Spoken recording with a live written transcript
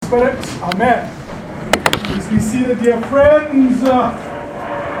Spirit. Amen. Please be seated, dear friends. When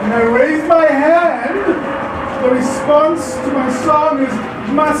I raise my hand, the response to my song is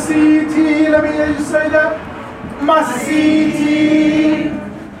Masiti. Let me hear you say that. Masiti.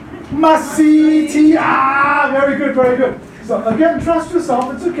 Masiti. Ah, very good, very good. So again, trust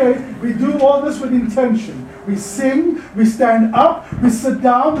yourself. It's okay. We do all this with intention. We sing, we stand up, we sit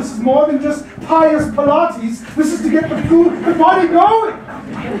down. This is more than just pious Pilates. This is to get the body going.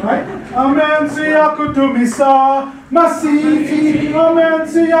 Right? Amen. Siya kudumisa. Masiti. Amen.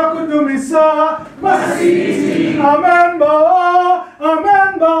 Siya kudumisa. Masiti. Amen. Ba.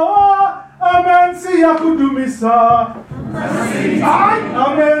 Amen. Ba. Amen. Siya kudumisa. Masiti.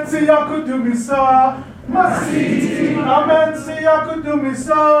 Amen. Siya kudumisa. Masiti. Amen. Siya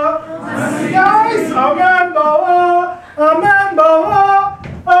kudumisa. Guys. Amen. Ba. Amen. Ba.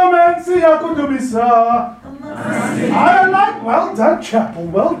 Amen. Siya kudumisa. I like, well done, chapel,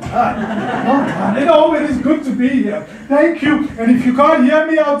 well done, well done. It is good to be here. Thank you. And if you can't hear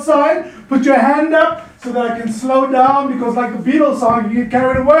me outside, put your hand up so that I can slow down, because like the Beatles song, you get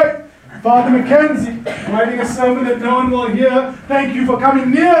carried away. Father MacKenzie, writing a sermon that no one will hear. Thank you for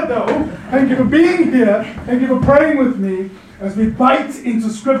coming near, though. Thank you for being here. Thank you for praying with me as we bite into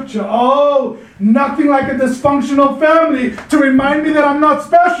Scripture. Oh, nothing like a dysfunctional family to remind me that I'm not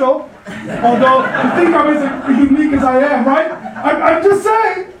special. Although I think I'm as unique as I am, right? I'm just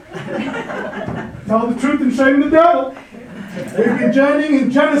saying. Tell the truth and shame the devil. We've been journeying in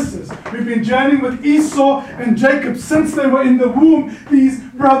Genesis. We've been journeying with Esau and Jacob since they were in the womb. These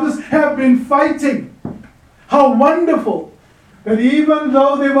brothers have been fighting. How wonderful that even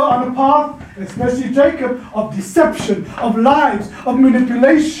though they were on a path, especially Jacob, of deception, of lies, of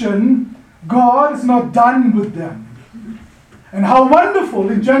manipulation, God is not done with them. And how wonderful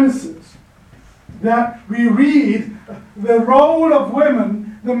in Genesis that we read the role of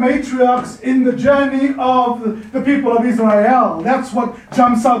women, the matriarchs in the journey of the people of Israel. That's what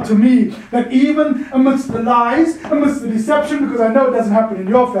jumps out to me. That even amidst the lies, amidst the deception, because I know it doesn't happen in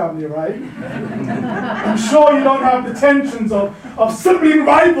your family, right? I'm sure you don't have the tensions of sibling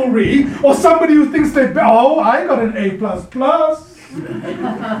rivalry or somebody who thinks I got an A++. You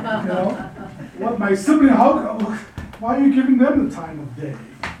know, what my sibling, why are you giving them the time of day?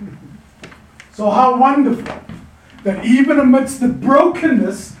 So how wonderful that even amidst the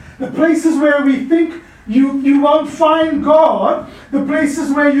brokenness, the places where we think you won't find God, the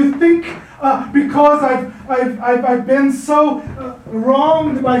places where you think because I've been so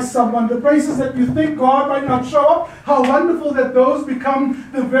wronged by someone, the places that you think God might not show up, how wonderful that those become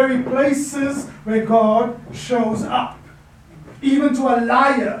the very places where God shows up. Even to a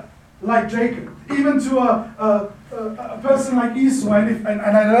liar like Jacob, even to a person like Esau, and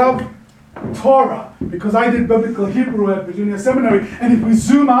I love Torah, because I did biblical Hebrew at Virginia Seminary, and if we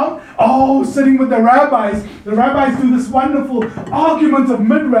zoom out, sitting with the rabbis do this wonderful argument of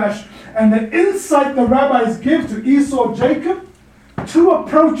Midrash, and the insight the rabbis give to Esau, Jacob, two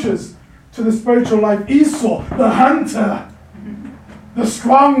approaches to the spiritual life. Esau, the hunter, the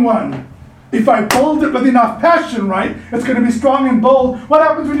strong one. If I build it with enough passion, right, it's going to be strong and bold. What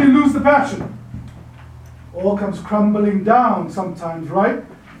happens when you lose the passion? All comes crumbling down sometimes, right?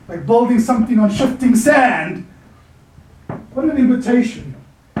 Like building something on shifting sand. What an invitation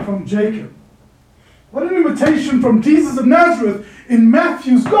from Jacob. What an invitation from Jesus of Nazareth in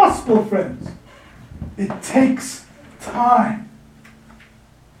Matthew's gospel, friends. It takes time.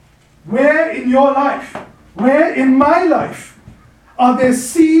 Where in your life, where in my life, are there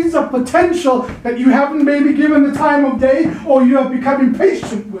seeds of potential that you haven't maybe given the time of day or you have become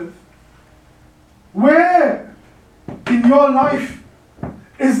impatient with? Where in your life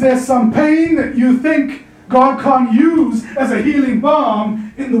is there some pain that you think God can't use as a healing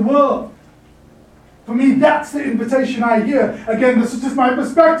balm in the world? For me, that's the invitation I hear. Again, this is just my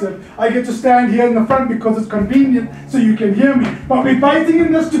perspective. I get to stand here in the front because it's convenient so you can hear me. But we're fighting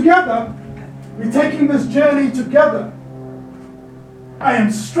in this together. We're taking this journey together. I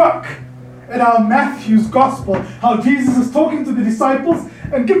am struck at our Matthew's gospel, how Jesus is talking to the disciples,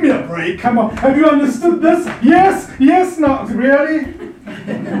 and give me a break, come on. Have you understood this? Yes, no, really?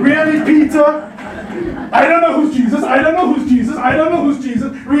 Really, Peter? I don't know who's Jesus,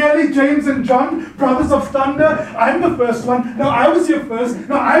 Really, James and John, brothers of thunder? I'm the first one. No, I was here first.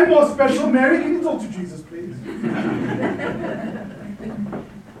 No, I'm more special. Mary, can you talk to Jesus, please?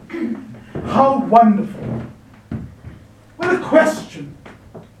 How wonderful. What a question.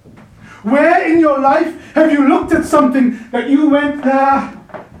 Where in your life have you looked at something that you went, I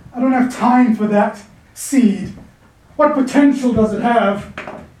don't have time for that seed. What potential does it have?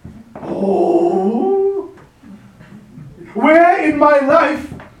 Where in my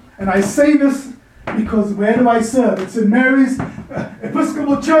life And I say this because where do I serve? It's in Mary's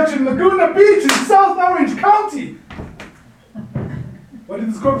Episcopal Church in Laguna Beach in South Orange County. What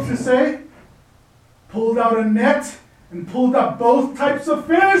did the scripture say? Pulled out a net and pulled up both types of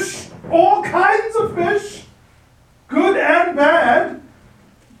fish, all kinds of fish, good and bad.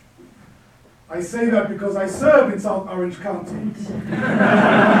 I say that because I serve in South Orange County.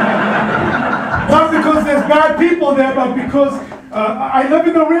 Not because there's bad people there, but because I live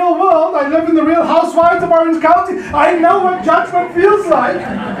in the real world. I live in the real housewives of Orange County. I know what judgment feels like.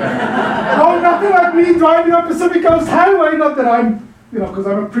 Oh, nothing like me driving up Pacific Coast Highway. Not that I'm, because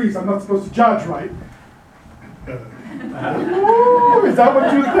I'm a priest, I'm not supposed to judge, right? Ooh, is that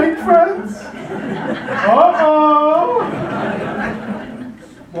what you think, friends? Uh-oh.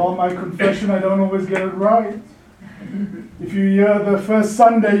 Well, my confession, I don't always get it right. If you hear the first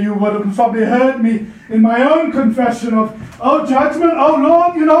Sunday, you would have probably heard me in my own confession of, oh, judgment, oh,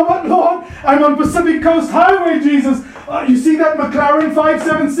 Lord, you know what, Lord? I'm on Pacific Coast Highway, Jesus. You see that McLaren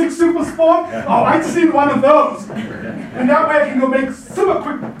 576 Super Sport? Oh, I just need one of those. And that way I can go make super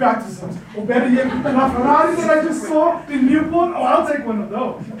quick baptisms. Or better yet, the LaFerrari that I just saw in Newport, oh, I'll take one of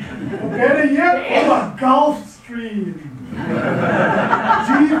those. Or better yet, oh, a Gulfstream.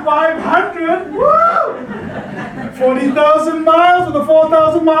 G500, woo! 40,000 miles with a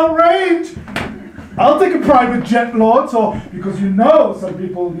 4,000-mile range. I'll take a private jet, Lord, because some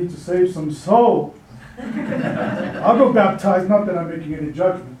people need to save some soul. I'll go baptized, not that I'm making any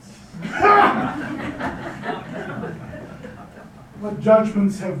judgments. What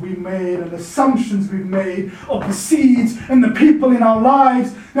judgments have we made and assumptions we've made of the seeds and the people in our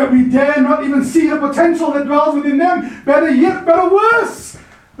lives that we dare not even see the potential that dwells within them. Better yet, better worse,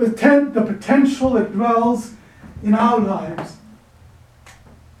 the potential that dwells in our lives.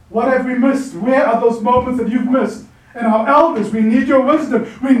 What have we missed? Where are those moments that you've missed? And our elders, we need your wisdom.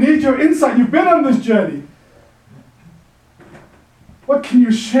 We need your insight. You've been on this journey. What can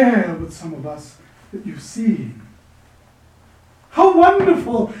you share with some of us that you've seen? How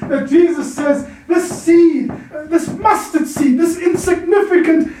wonderful that Jesus says this seed, this mustard seed, this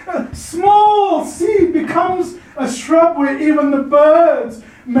insignificant, small seed becomes a shrub where even the birds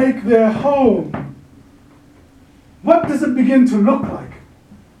make their home. What does it begin to look like?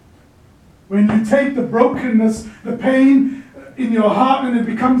 When you take the brokenness, the pain in your heart and it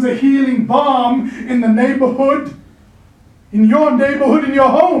becomes a healing balm in the neighborhood, in your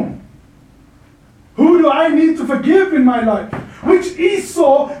home. Who do I need to forgive in my life? Which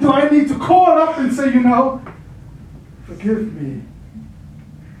Esau do I need to call up and say, forgive me?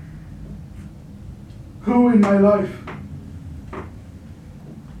 Who in my life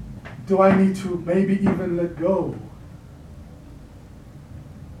do I need to maybe even let go?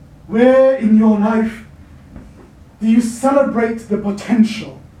 Where in your life do you celebrate the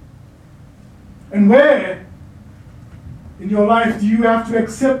potential? And where in your life do you have to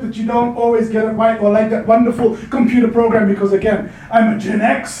accept that you don't always get it right, or like that wonderful computer program? Because again, I'm a Gen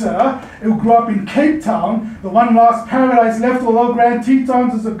Xer who grew up in Cape Town, the one last paradise left, although Grand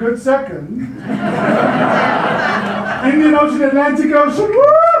Tetons is a good second. Indian Ocean, Atlantic Ocean,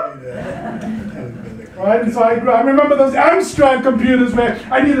 woo! Right? And so I remember those Amstrad computers where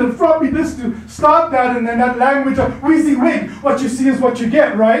I needed a floppy disk to start that, and then that language of WYSIWYG, what you see is what you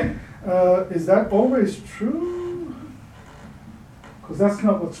get, right? Is that always true? Because that's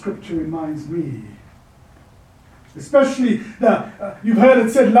not what Scripture reminds me. Especially you've heard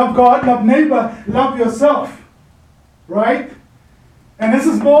it said, love God, love neighbor, love yourself. Right? And this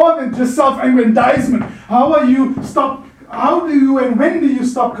is more than just self-aggrandizement. How do you and when do you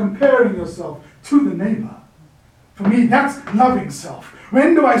stop comparing yourself to the neighbor? For me, that's loving self.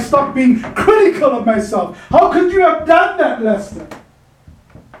 When do I stop being critical of myself? How could you have done that, Lester?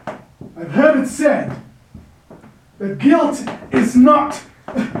 I've heard it said that guilt is not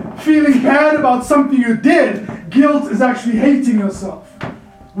feeling bad about something you did. Guilt is actually hating yourself.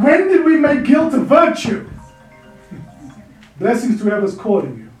 When did we make guilt a virtue? Blessings to whoever's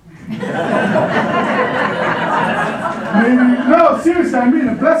calling you. Seriously, I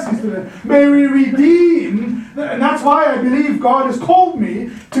mean blessings to them. May we redeem, and that's why I believe God has called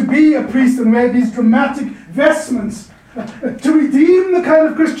me to be a priest and wear these dramatic vestments, to redeem the kind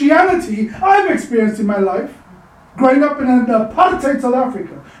of Christianity I've experienced in my life. Growing up in apartheid South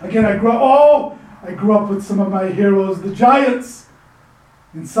Africa. Again, I grew up with some of my heroes, the giants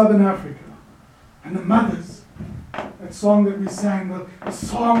in Southern Africa. And the mothers. That song that we sang, the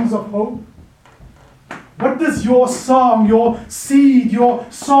songs of hope. What does your song, your seed, your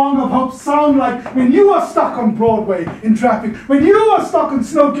song of hope sound like when you are stuck on Broadway in traffic? When you are stuck on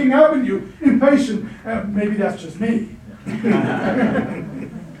Snow King Avenue, impatient? Maybe that's just me.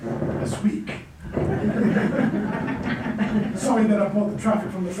 sorry that I brought the traffic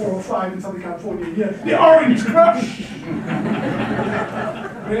from the 405 in Southern California here. The Orange Crush!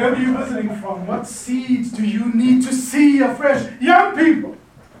 Wherever you're visiting from, what seeds do you need to see afresh? Young people,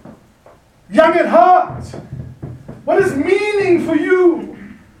 young at heart, what is meaning for you?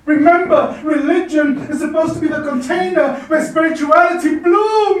 Remember, religion is supposed to be the container where spirituality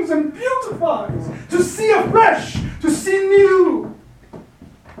blooms and beautifies. To see afresh, to see new.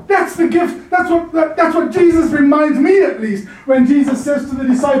 That's the gift. That's what Jesus reminds me, at least, when Jesus says to the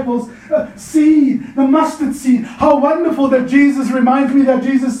disciples, seed, the mustard seed. How wonderful that Jesus reminds me that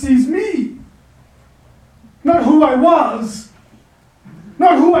Jesus sees me. Not who I was,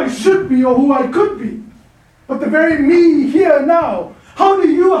 not who I should be or who I could be, but the very me here now. How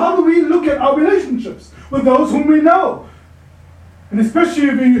do we look at our relationships with those whom we know? And especially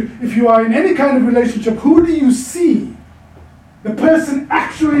if you are in any kind of relationship, who do you see? The person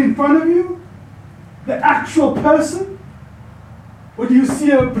actually in front of you? The actual person? Or do you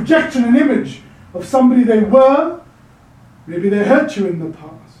see a projection, an image of somebody they were? Maybe they hurt you in the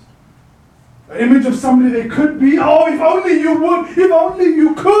past. An image of somebody they could be. Oh, if only you would, if only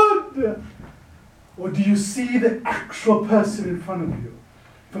you could. Or do you see the actual person in front of you?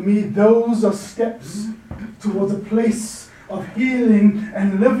 For me, those are steps towards a place of healing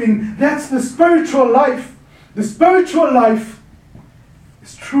and living. That's the spiritual life. The spiritual life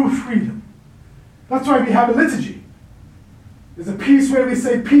is true freedom. That's why we have a liturgy. There's a piece where we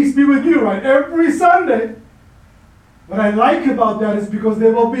say, peace be with you, right? Every Sunday. What I like about that is because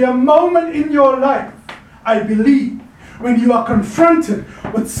there will be a moment in your life, I believe, when you are confronted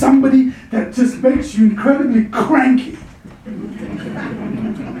with somebody that just makes you incredibly cranky.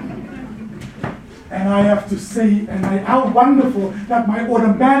 And I have to say, how wonderful that my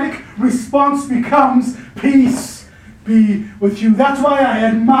automatic response becomes, peace be with you. That's why I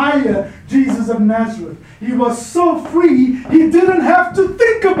admire Jesus of Nazareth. He was so free, he didn't have to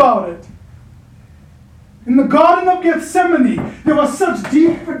think about it. In the Garden of Gethsemane, there was such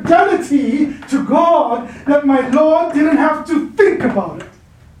deep fidelity to God that my Lord didn't have to think about it.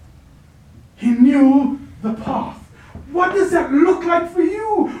 He knew the path. What does that look like for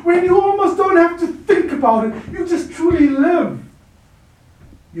you when you almost don't have to think about it? You just truly live.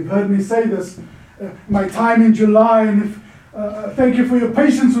 You've heard me say this, my time in July, and thank you for your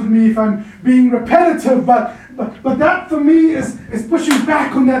patience with me if I'm being repetitive, but that for me is pushing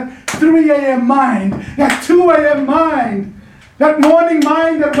back on that 3 a.m. mind, that 2 a.m. mind, that morning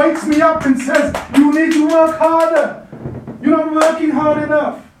mind that wakes me up and says, you need to work harder. You're not working hard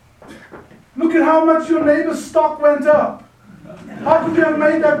enough. Look at how much your neighbor's stock went up. How could you have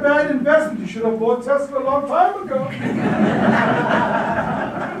made that bad investment? You should have bought Tesla a long time ago.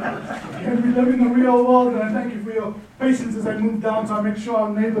 And we live in the real world, and I thank you for your patience as I move down so I make sure our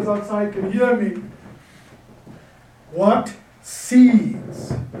neighbors outside can hear me. What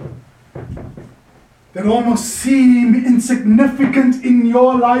seeds that almost seem insignificant in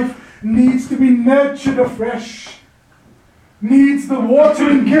your life needs to be nurtured afresh? Needs the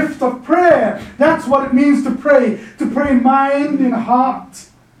watering gift of prayer. That's what it means to pray mind and heart.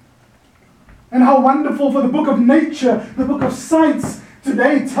 And how wonderful for the book of nature, the book of science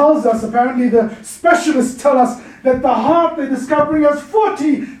today tells us, apparently the specialists tell us, that the heart they're discovering has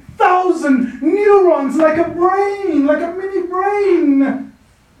 40,000 neurons, like a brain, like a mini brain.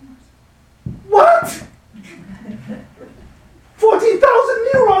 What? 40,000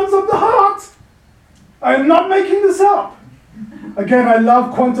 neurons of the heart. I am not making this up. Again, I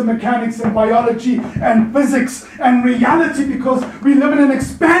love quantum mechanics and biology and physics and reality because we live in an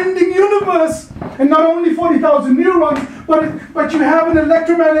expanding universe. And not only 40,000 neurons, but you have an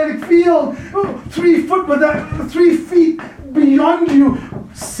electromagnetic field 3 feet beyond you,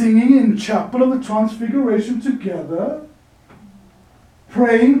 singing in chapel of the Transfiguration together,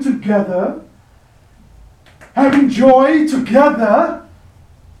 praying together, having joy together.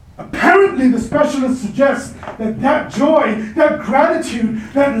 Apparently, the specialists suggest that joy, that gratitude,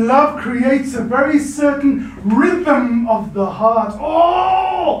 that love creates a very certain rhythm of the heart.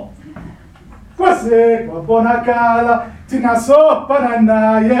 Oh! Quase bonakala tinaso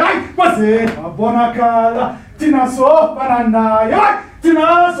pananaya. Quase bonakala tinaso pananaya.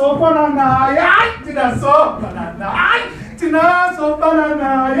 Tinaso pananaya. Tinaso pananaya. Tinaso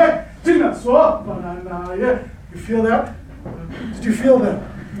pananaya. Tinaso pananaya. You feel that? Did you feel that?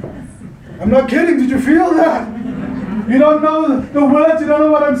 I'm not kidding. Did you feel that? You don't know the words, you don't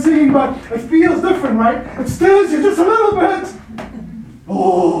know what I'm singing, but it feels different, right? It stirs you just a little bit.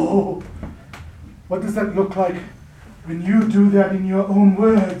 Oh, what does that look like when you do that in your own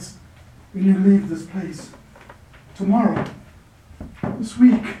words when you leave this place? Tomorrow, this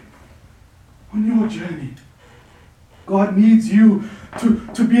week, on your journey. God needs you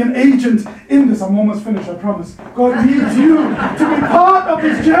to be an agent in this. I'm almost finished, I promise. God needs you to be part of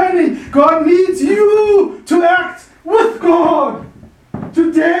His journey. God needs you to act with God,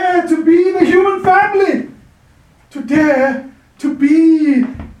 to dare to be the human family, to dare to be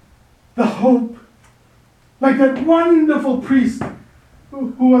the hope. Like that wonderful priest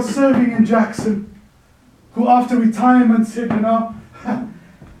who was serving in Jackson, who after retirement said,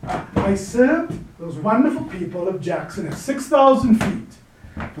 I served those wonderful people of Jackson at 6,000 feet.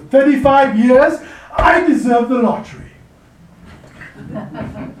 For 35 years, I deserve the lottery.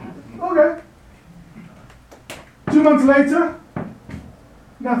 Okay. 2 months later,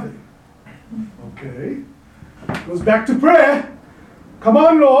 nothing. Okay. Goes back to prayer. Come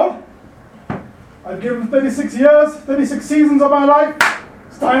on, Lord. I've given 36 years, 36 seasons of my life.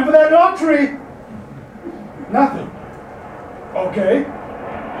 It's time for that lottery. Nothing. Okay.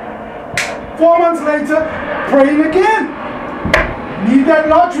 4 months later, praying again. Need that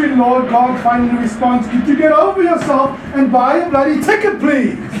lottery, Lord. God finally responds, "Could you get over yourself and buy a bloody ticket,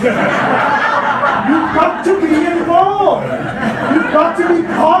 please?" You've got to be involved. You've got to be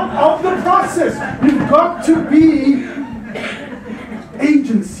part of the process. You've got to be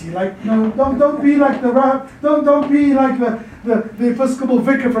agency. Like, no, don't be like the don't be like the Episcopal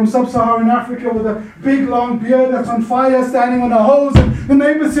vicar from sub-Saharan Africa with a big long beard that's on fire, standing on a hose, and the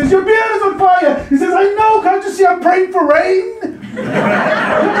neighbor says, "Your beard is on fire." He says, "I know, can't you see I'm praying for rain?" Come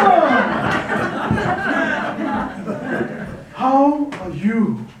on. How are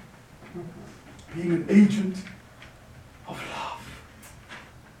you being an agent of love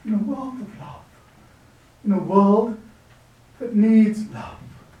in a world of love, in a world that needs love?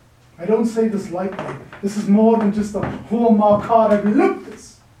 I don't say this lightly. This is more than just a Hallmark card. I've lived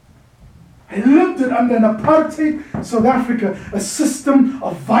this. I lived it under an apartheid South Africa, a system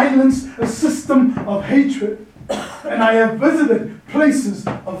of violence, a system of hatred. And I have visited places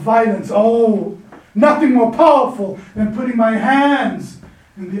of violence. Oh, nothing more powerful than putting my hands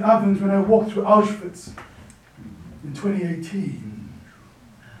in the ovens when I walked through Auschwitz in 2018.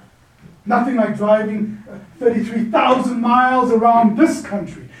 Nothing like driving 33,000 miles around this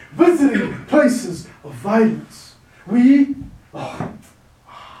country, visiting places of violence. We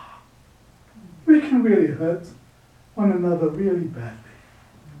can really hurt one another really badly.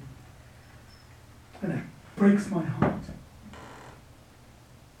 And it breaks my heart.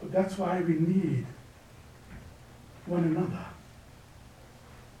 But that's why we need one another.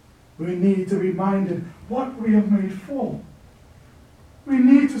 We need to be reminded what we are made for. We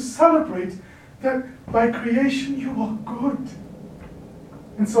need to celebrate that by creation you are good.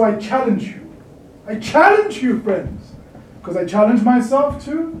 And so I challenge you. I challenge you, friends, because I challenge myself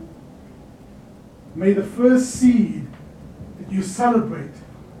too. May the first seed that you celebrate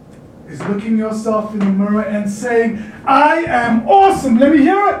is looking yourself in the mirror and saying, "I am awesome." Let me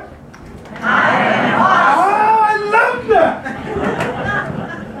hear it. I am awesome. Oh, I love that.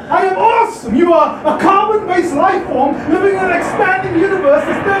 I am awesome. You are a carbon-based life form living in an expanding universe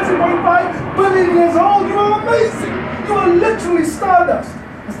that's 30.5 billion years old. You are amazing. You are literally stardust.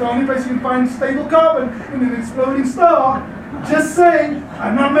 It's the only place you can find stable carbon in an exploding star. Just saying,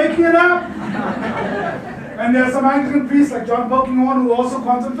 I'm not making it up. And there's some Anglican priests like John Polkinghorne who are also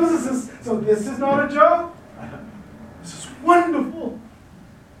quantum physicists. So this is not a joke. This is wonderful.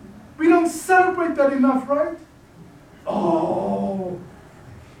 We don't celebrate that enough, right? Oh,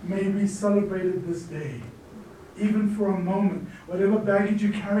 may we celebrate it this day. Even for a moment. Whatever baggage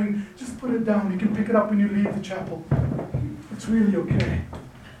you're carrying, just put it down. You can pick it up when you leave the chapel. It's really okay.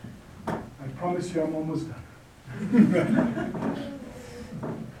 I promise you I'm almost done. I'm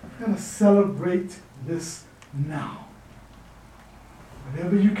going to celebrate this now.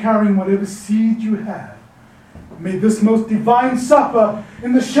 Whatever you're carrying, whatever seed you have, may this most divine supper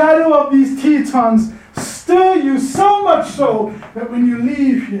in the shadow of these tetons stir you so much so that when you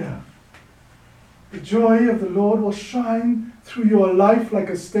leave here, the joy of the Lord will shine through your life like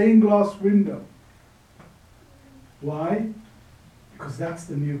a stained glass window. Why? Because that's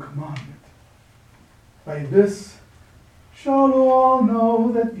the new commandment. By this shall all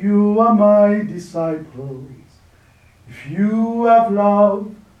know that you are my disciples, if you have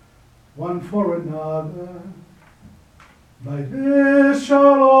love one for another. By this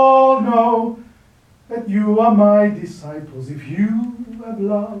shall all know that you are my disciples, if you have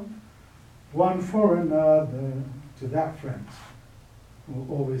love one for another. To that, friends, we'll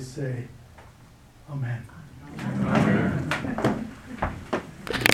always say, Amen.